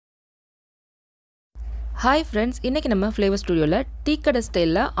Hi friends, இன்னைக்கு நம்ம Flavour Studioல tea கடை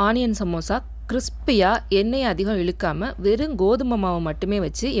ஸ்டைல்ல ஆனியன் சமோசா கிறிஸ்பியா எண்ணெய் அதிகம் இழுக்காம வெறும் கோதுமை மாவு மட்டுமே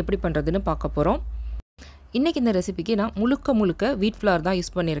வச்சு எப்படி பண்றதுன்னு பார்க்க போறோம். இன்னைக்கு இந்த ரெசிபிக்கு நான் முழுக்க வீட் ஃப்ளவர் தான்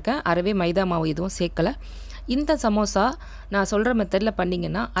யூஸ் பண்ணியிருக்கேன். அறவே மைதா மாவு எதுவும் சேர்க்கல. இந்த சமோசா நான் சொல்ற மெத்தட்ல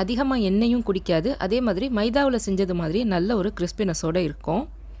பண்ணீங்கன்னா அதிகமா எண்ணெயும் குடிக்காது. அதே மாதிரி மைதாவுல செஞ்சது மாதிரி நல்ல ஒரு கிறிஸ்பினஸோட இருக்கும்.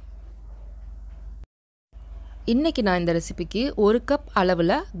 இன்னைக்கு நான் இந்த ரெசிபிக்கு 1 கப்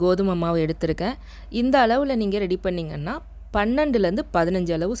அளவில் கோதுமை மாவு எடுத்திருக்கேன். இந்த அளவில் நீங்கள் ரெடி பண்ணிங்கன்னா 12லேருந்து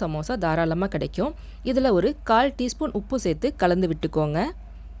 15 அளவு சமோசா தாராளமாக கிடைக்கும். இதில் ஒரு 1/4 டீஸ்பூன் உப்பு சேர்த்து கலந்து விட்டுக்கோங்க.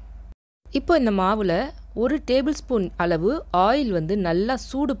 இப்போ இந்த மாவில் 1 டேபிள் ஸ்பூன் அளவு ஆயில் நல்லா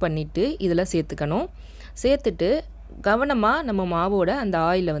சூடு பண்ணிவிட்டு இதில் சேர்த்துக்கணும். சேர்த்துட்டு கவனமாக நம்ம மாவோட அந்த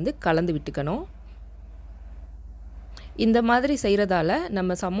ஆயிலை கலந்து விட்டுக்கணும். இந்த மாதிரி செய்கிறதால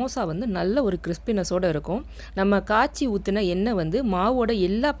நம்ம சமோசா நல்ல ஒரு கிறிஸ்பினஸோடு இருக்கும். நம்ம காய்ச்சி ஊற்றின எண்ணெய் மாவோட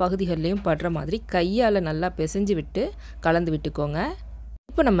எல்லா பகுதிகள்லையும் படுற மாதிரி கையால் நல்லா பிசைஞ்சு விட்டு கலந்து விட்டுக்கோங்க.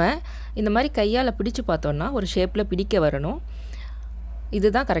 இப்போ நம்ம இந்த மாதிரி கையால் பிடிச்சு பார்த்தோன்னா ஒரு ஷேப்பில் பிடிக்க வரணும்.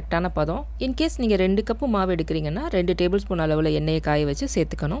 இதுதான் கரெக்டான பதம். இன்கேஸ் நீங்கள் 2 கப்பு மாவு எடுக்கிறீங்கன்னா 2 டேபிள் ஸ்பூன் அளவில் எண்ணெயை காய வச்சு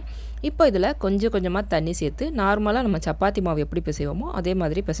சேர்த்துக்கணும். இப்போ இதில் கொஞ்சமாக தண்ணி சேர்த்து நார்மலாக நம்ம சப்பாத்தி மாவு எப்படி பிசைவோமோ அதே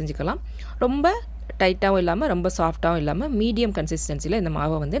மாதிரி பிசைஞ்சிக்கலாம். ரொம்ப டைட்டாகவும் இல்லாமல் ரொம்ப சாஃப்டாகவும் இல்லாமல் மீடியம் கன்சிஸ்டன்சியில் இந்த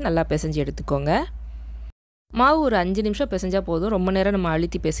மாவை நல்லா பிசைஞ்சு எடுத்துக்கோங்க. மாவு ஒரு 5 நிமிஷம் பிசைஞ்சால் போதும். ரொம்ப நேரம் நம்ம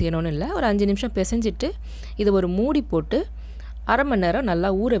அழுத்தி பிசையணும்னு இல்லை. ஒரு 5 நிமிஷம் பிசைஞ்சிட்டு இது ஒரு மூடி போட்டு அரை மணி நேரம்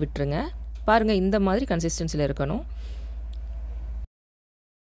நல்லா ஊற விட்டுருங்க. பாருங்கள், இந்த மாதிரி கன்சிஸ்டன்சியில் இருக்கணும்.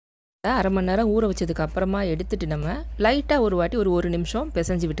 அரை மணி நேரம் ஊற வச்சதுக்கு அப்புறமா எடுத்துகிட்டு நம்ம லைட்டாக ஒரு வாட்டி ஒரு நிமிஷம்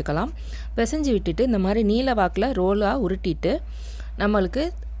பிசைஞ்சு விட்டுக்கலாம். பிசைஞ்சு விட்டுட்டு இந்த மாதிரி நீல வாக்கில் ரோலாக உருட்டிட்டு நம்மளுக்கு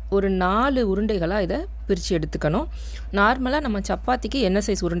ஒரு 4 உருண்டைகளாக இதை பிரித்து எடுத்துக்கணும். நார்மலாக நம்ம சப்பாத்திக்கு என்ன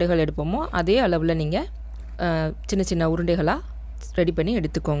சைஸ் உருண்டைகள் எடுப்போமோ அதே அளவில் நீங்கள் சின்ன உருண்டைகளாக ரெடி பண்ணி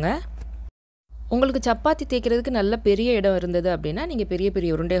எடுத்துக்கோங்க. உங்களுக்கு சப்பாத்தி தேய்க்கிறதுக்கு நல்ல பெரிய இடம் இருந்தது அப்படின்னா நீங்கள்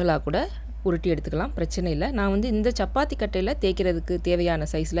பெரிய உருண்டைகளாக கூட உருட்டி எடுத்துக்கலாம், பிரச்சனை இல்லை. நான் இந்த சப்பாத்தி கட்டையில் தேய்க்கிறதுக்கு தேவையான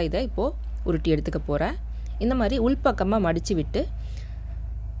சைஸில் இதை இப்போது உருட்டி எடுத்துக்க போகிறேன். இந்த மாதிரி உள்பக்கமாக மடித்து விட்டு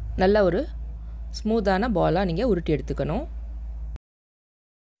நல்ல ஒரு ஸ்மூத்தான பாலாக நீங்கள் உருட்டி எடுத்துக்கணும்.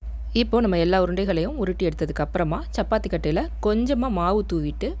 இப்போது நம்ம எல்லா உருண்டைகளையும் உருட்டி எடுத்ததுக்கு அப்புறமா சப்பாத்தி கட்டையில் கொஞ்சமாக மாவு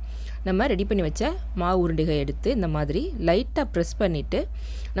தூவிட்டு நம்ம ரெடி பண்ணி வச்ச மாவு உருண்டைகளை எடுத்து இந்த மாதிரி லைட்டாக ப்ரெஸ் பண்ணிவிட்டு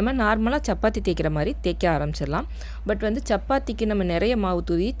நம்ம நார்மலாக சப்பாத்தி தேய்க்கிற மாதிரி தேய்க்க ஆரம்பிச்சிடலாம். பட் சப்பாத்திக்கு நம்ம நிறைய மாவு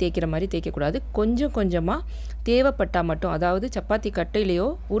தூவி தேய்க்கிற மாதிரி தேய்க்கக்கூடாது. கொஞ்சமாக தேவைப்பட்டால் மட்டும், அதாவது சப்பாத்தி கட்டையிலையோ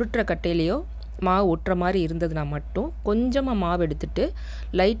உருட்டுற கட்டையிலையோ மாவு ஒட்டுற மாதிரி இருந்ததுன்னா மட்டும் கொஞ்சமாக மாவு எடுத்துகிட்டு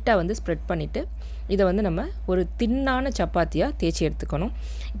லைட்டாக ஸ்ப்ரெட் பண்ணிவிட்டு இதை நம்ம ஒரு தின்னான சப்பாத்தியாக தேய்ச்சி எடுத்துக்கணும்.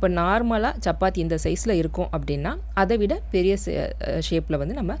 இப்போ நார்மலாக சப்பாத்தி இந்த சைஸில் இருக்கும் அப்படின்னா அதை விட பெரிய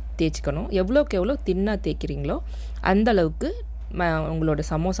ஷேப்பில் நம்ம தேய்ச்சிக்கணும். எவ்வளோக்கு எவ்வளோ தின்னாக தேய்க்கிறீங்களோ அந்தளவுக்கு உங்களோட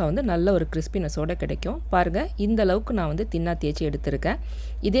சமோசா நல்ல ஒரு கிறிஸ்பினஸோடு கிடைக்கும். பாருங்கள், இந்த அளவுக்கு நான் தின்னாக தேய்ச்சி எடுத்திருக்கேன்.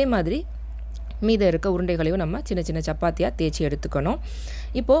 இதே மாதிரி மீத இருக்க உருண்டைகளையும் நம்ம சின்ன சப்பாத்தியாக தேய்ச்சி எடுத்துக்கணும்.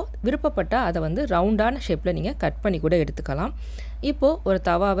 இப்போது விருப்பப்பட்டால் அதை ரவுண்டான ஷேப்பில் நீங்கள் கட் பண்ணி கூட எடுத்துக்கலாம். இப்போது ஒரு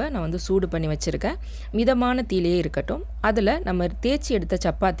தவாவை நான் சூடு பண்ணி வச்சுருக்கேன். மிதமான தீயிலே இருக்கட்டும். அதில் நம்ம தேய்ச்சி எடுத்த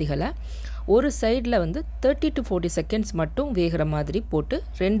சப்பாத்திகளை ஒரு சைடில் 30 to 40 செகண்ட்ஸ் மட்டும் வேகிற மாதிரி போட்டு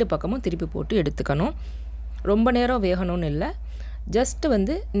 2 பக்கமும் திருப்பி போட்டு எடுத்துக்கணும். ரொம்ப நேரம் வேகணும்னு இல்லை.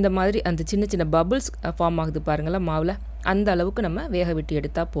 ஜஸ்ட்டு இந்த மாதிரி அந்த சின்ன பபுள்ஸ் ஃபார்ம் ஆகுது பாருங்களேன் மாவில், அந்த அளவுக்கு நம்ம வேக விட்டு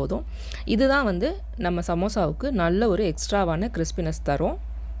எடுத்தால் போதும். இதுதான் நம்ம சமோசாவுக்கு நல்ல ஒரு எக்ஸ்ட்ராவான கிறிஸ்பினஸ் தரும்.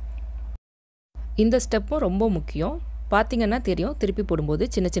 இந்த ஸ்டெப்பும் ரொம்ப முக்கியம். பார்த்திங்கன்னா தெரியும், திருப்பி போடும்போது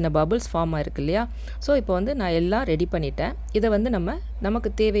சின்ன பபுள்ஸ் ஃபார்ம் ஆகிருக்கு இல்லையா. ஸோ இப்போ நான் எல்லாம் ரெடி பண்ணிட்டேன். இதை நமக்கு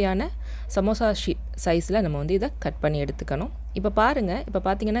தேவையான சமோசா சைஸில் நம்ம இதை கட் பண்ணி எடுத்துக்கணும். இப்போ பாருங்கள், இப்போ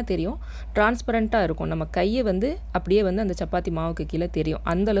பார்த்திங்கன்னா தெரியும், டிரான்ஸ்பரண்ட்டாக இருக்கும். நம்ம கையை அப்படியே அந்த சப்பாத்தி மாவுக்கு கீழே தெரியும்.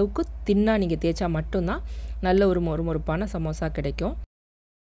 அந்தளவுக்கு தின்னாக நீங்கள் தேய்ச்சா மட்டும்தான் நல்ல ஒரு மொறுமொறுப்பான சமோசா கிடைக்கும்.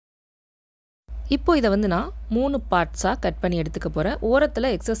 இப்போ இதை நான் 3 பார்ட்ஸாக கட் பண்ணி எடுத்துக்க போகிறேன்.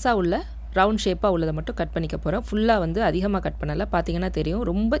 ஓரத்தில் எக்ஸஸாக உள்ள ரவுண்ட் ஷேப்பாக உள்ளதை மட்டும் கட் பண்ணிக்க போகிறேன். ஃபுல்லாக அதிகமாக கட் பண்ணலை. பார்த்திங்கன்னா தெரியும்,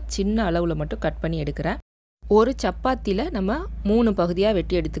 ரொம்ப சின்ன அளவில் மட்டும் கட் பண்ணி எடுக்கிறேன். ஒரு சப்பாத்தியில் நம்ம 3 பகுதியாக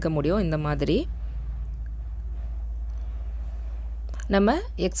வெட்டி எடுத்துக்க முடியும். இந்த மாதிரி நம்ம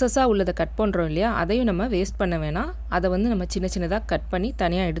எக்ஸஸாக உள்ளதை கட் பண்ணுறோம் இல்லையா, அதையும் நம்ம வேஸ்ட் பண்ண வேணாம். அதை நம்ம சின்னதாக கட் பண்ணி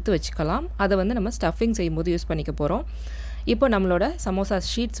தனியாக எடுத்து வச்சுக்கலாம். அதை நம்ம ஸ்டஃபிங் செய்யும்போது யூஸ் பண்ணிக்க போகிறோம். இப்போ நம்மளோட சமோசா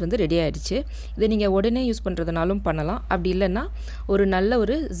ஷீட்ஸ் ரெடி ஆகிடுச்சு. இதை நீங்கள் உடனே யூஸ் பண்ணுறதுனாலும் பண்ணலாம். அப்படி இல்லைன்னா ஒரு நல்ல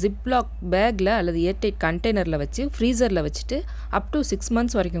ஒரு ஜிப்லாக் பேக்கில் அல்லது ஏர்டைட் கண்டெய்னரில் வச்சு ஃப்ரீசரில் வச்சுட்டு அப் டு 6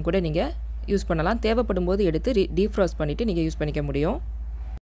 months வரைக்கும் கூட நீங்கள் யூஸ் பண்ணலாம். தேவைப்படும் போது எடுத்து டீஃப்ராஸ்ட் பண்ணிவிட்டு நீங்கள் யூஸ் பண்ணிக்க முடியும்.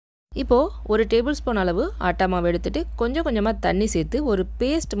 இப்போது ஒரு டேபிள் ஸ்பூன் அளவு ஆட்டா மாவு எடுத்துகிட்டு கொஞ்சம் கொஞ்சமாக தண்ணி சேர்த்து ஒரு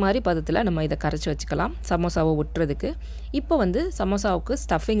பேஸ்ட் மாதிரி பதத்தில் நம்ம இதை கரைச்சி வச்சுக்கலாம் சமோசாவை ஒட்டுறதுக்கு. இப்போ வந்து சமோசாவுக்கு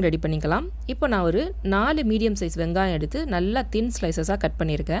ஸ்டஃபிங் ரெடி பண்ணிக்கலாம். இப்போ நான் ஒரு 4 மீடியம் சைஸ் வெங்காயம் எடுத்து நல்லா தின் ஸ்லைசஸாக கட்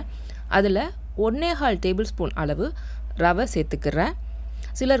பண்ணியிருக்கேன். அதில் 1.25 டேபிள் ஸ்பூன் அளவு ரவை சேர்த்துக்கிறேன்.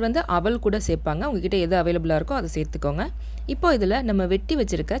 சிலர் வந்து அவல் கூட சேர்ப்பாங்க. உங்ககிட்ட எது அவைலபிளாக இருக்கோ அதை சேர்த்துக்கோங்க. இப்போ இதில் நம்ம வெட்டி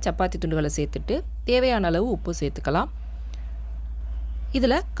வச்சுருக்க சப்பாத்தி துண்டுகளை சேர்த்துட்டு தேவையான அளவு உப்பு சேர்த்துக்கலாம்.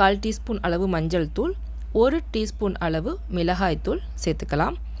 இதில் 1/4 டீஸ்பூன் அளவு மஞ்சள் தூள், 1 டீஸ்பூன் அளவு மிளகாய் தூள்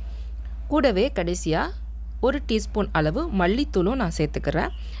சேர்த்துக்கலாம். கூடவே கடைசியாக 1 டீஸ்பூன் அளவு மல்லித்தூளும் நான்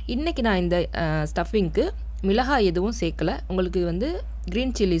சேர்த்துக்கிறேன். இன்றைக்கி நான் இந்த ஸ்டஃபிங்க்கு மிளகாய் எதுவும் சேர்க்கலை. உங்களுக்கு வந்து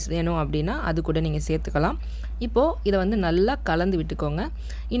க்ரீன் சில்லிஸ் வேணும் அப்படின்னா அது கூட நீங்கள் சேர்த்துக்கலாம். இப்போது இதை வந்து நல்லா கலந்து விட்டுக்கோங்க.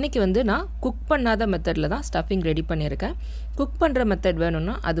 இன்றைக்கி வந்து நான் குக் பண்ணாத மெத்தடில் தான் ஸ்டஃபிங் ரெடி பண்ணியிருக்கேன். குக் பண்ணுற மெத்தட்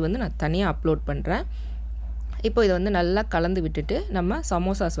வேணும்னா அது வந்து நான் தனியாக அப்லோட் பண்ணுறேன். இப்போ இதை வந்து நல்லா கலந்து விட்டுட்டு நம்ம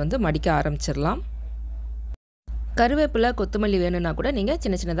சமோசாஸ் வந்து மடிக்க ஆரம்பிச்சிடலாம். கருவேப்பிலை கொத்தமல்லி வேணும்னா கூட நீங்கள்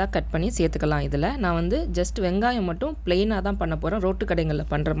சின்ன சின்னதாக கட் பண்ணி சேர்த்துக்கலாம். இதில் நான் வந்து ஜஸ்ட் வெங்காயம் மட்டும் ப்ளெயினாக தான் பண்ண போகிறேன், ரோட்டு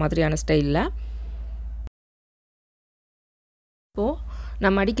கடைகளில் பண்ணுற மாதிரியான ஸ்டைலில். இப்போது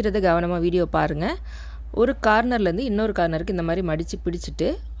நான் மடிக்கிறத கவனமாக வீடியோ பாருங்கள். ஒரு கார்னர்லேருந்து இன்னொரு கார்னருக்கு இந்த மாதிரி மடித்து பிடிச்சிட்டு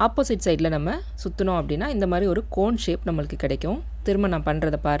ஆப்போசிட் சைடில் நம்ம சுற்றினோம் அப்படின்னா இந்த மாதிரி ஒரு கோன் ஷேப் நம்மளுக்கு கிடைக்கும். திரும்ப நான்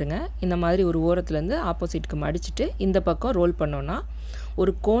பண்ணுறதை பாருங்கள். இந்த மாதிரி ஒரு ஓரத்துலேருந்து ஆப்போசிட்டுக்கு மடிச்சுட்டு இந்த பக்கம் ரோல் பண்ணோன்னா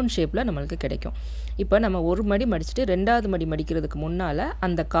ஒரு கோன் ஷேப்பில் நம்மளுக்கு கிடைக்கும். இப்போ நம்ம ஒரு மடி மடிச்சுட்டு 2வது மடி மடிக்கிறதுக்கு முன்னால்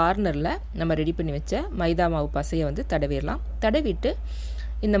அந்த கார்னரில் நம்ம ரெடி பண்ணி வச்ச மைதா மாவு பசையை வந்து தடவிடலாம். தடவிட்டு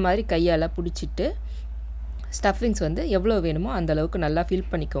இந்த மாதிரி கையால் பிடிச்சிட்டு ஸ்டஃபிங்ஸ் வந்து எவ்வளோ வேணுமோ அந்தளவுக்கு நல்லா ஃபில்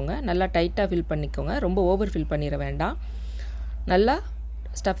பண்ணிக்கோங்க. நல்லா டைட்டாக ஃபில் பண்ணிக்கோங்க, ரொம்ப ஓவர் ஃபில் பண்ணிட வேண்டாம். நல்லா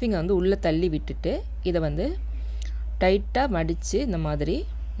ஸ்டஃபிங்கை வந்து உள்ளே தள்ளி விட்டுட்டு இதை வந்து டைட்டாக மடித்து இந்த மாதிரி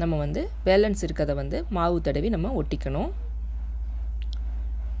நம்ம வந்து பேலன்ஸ் இருக்கிறத வந்து மாவு தடவி நம்ம ஒட்டிக்கணும்.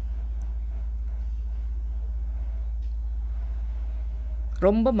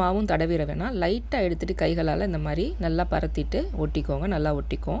 ரொம்ப மாவும் தடவிட வேணாம், லைட்டாக எடுத்துகிட்டு கைகளால் இந்த மாதிரி நல்லா பரத்திட்டு ஒட்டிக்கோங்க. நல்லா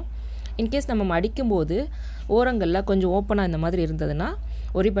ஒட்டிக்கும். இன்கேஸ் நம்ம மடிக்கும்போது ஓரங்களில் கொஞ்சம் ஓப்பனாக இந்த மாதிரி இருந்ததுன்னா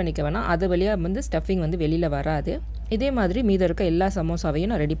ஒரி பண்ணிக்க வேணாம். அது வழியாக வந்து ஸ்டஃபிங் வந்து வெளியில் வராது. இதே மாதிரி மீதம் இருக்க எல்லா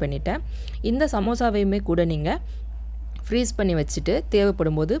சமோசாவையும் நான் ரெடி பண்ணிட்டேன். இந்த சமோசாவையுமே கூட நீங்கள் ஃப்ரீஸ் பண்ணி வச்சுட்டு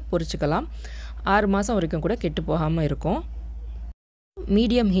தேவைப்படும் போது பொரிச்சுக்கலாம். 6 மாதம் வரைக்கும் கூட கெட்டு போகாமல் இருக்கும்.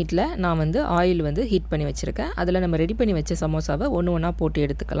 மீடியம் ஹீட்டில் நான் வந்து ஆயில் வந்து ஹீட் பண்ணி வச்சுருக்கேன். அதில் நம்ம ரெடி பண்ணி வச்ச சமோசாவை ஒன்று ஒன்றா போட்டு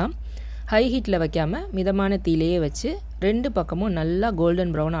எடுத்துக்கலாம். ஹை ஹீட்டில் வைக்காமல் மிதமான தீயிலேயே வச்சு 2 பக்கமும் நல்லா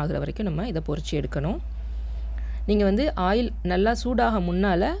கோல்டன் ப்ரௌன் ஆகிற வரைக்கும் நம்ம இதை பொரிச்சு எடுக்கணும். நீங்கள் வந்து ஆயில் நல்லா சூடாக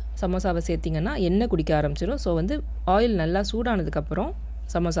முன்னால் சமோசாவை சேர்த்திங்கன்னா எண்ணெய் குடிக்க ஆரம்பிச்சிடும். ஸோ வந்து ஆயில் நல்லா சூடானதுக்கப்புறம்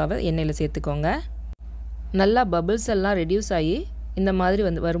சமோசாவை எண்ணெயில் சேர்த்துக்கோங்க. நல்லா பபிள்ஸ் எல்லாம் ரெடியூஸ் ஆகி இந்த மாதிரி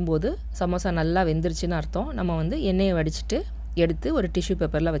வந்து வரும்போது சமோசா நல்லா வெந்துருச்சுன்னு அர்த்தம். நம்ம வந்து எண்ணெயை வடிச்சிட்டு எடுத்து ஒரு டிஷ்யூ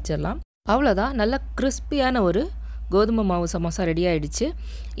பேப்பரில் வச்சிடலாம். அவ்வளோதான், நல்லா கிறிஸ்பியான ஒரு கோதுமை மாவு சமோசா ரெடி ஆகிடுச்சு.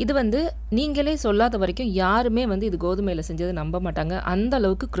 இது வந்து நீங்களே சொல்லாத வரைக்கும் யாருமே வந்து இது கோதுமையில் செஞ்சது நம்ப மாட்டாங்க. அந்த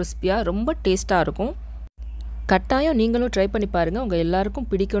அளவுக்கு கிறிஸ்பியாக ரொம்ப டேஸ்ட்டாக இருக்கும். கட்டாயம் நீங்களும் ட்ரை பண்ணி பாருங்கள், உங்கள் எல்லாருக்கும்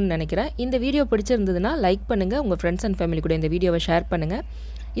பிடிக்கும்னு நினைக்கிறேன். இந்த வீடியோ பிடிச்சிருந்ததுன்னா லைக் பண்ணுங்கள், உங்கள் ஃப்ரெண்ட்ஸ் அண்ட் ஃபேமிலி கூட இந்த வீடியோவை ஷேர் பண்ணுங்கள்.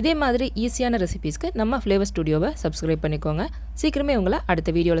 இதே மாதிரி ஈஸியான ரெசிபீஸ்க்கு நம்ம ஃப்ளேவர் ஸ்டுடியோவை சப்ஸ்கிரைப் பண்ணிக்கோங்க. சீக்கிரமே உங்களை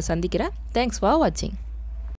அடுத்த வீடியோவில் சந்திக்கிறேன். தேங்க்ஸ் ஃபார் வாட்சிங்.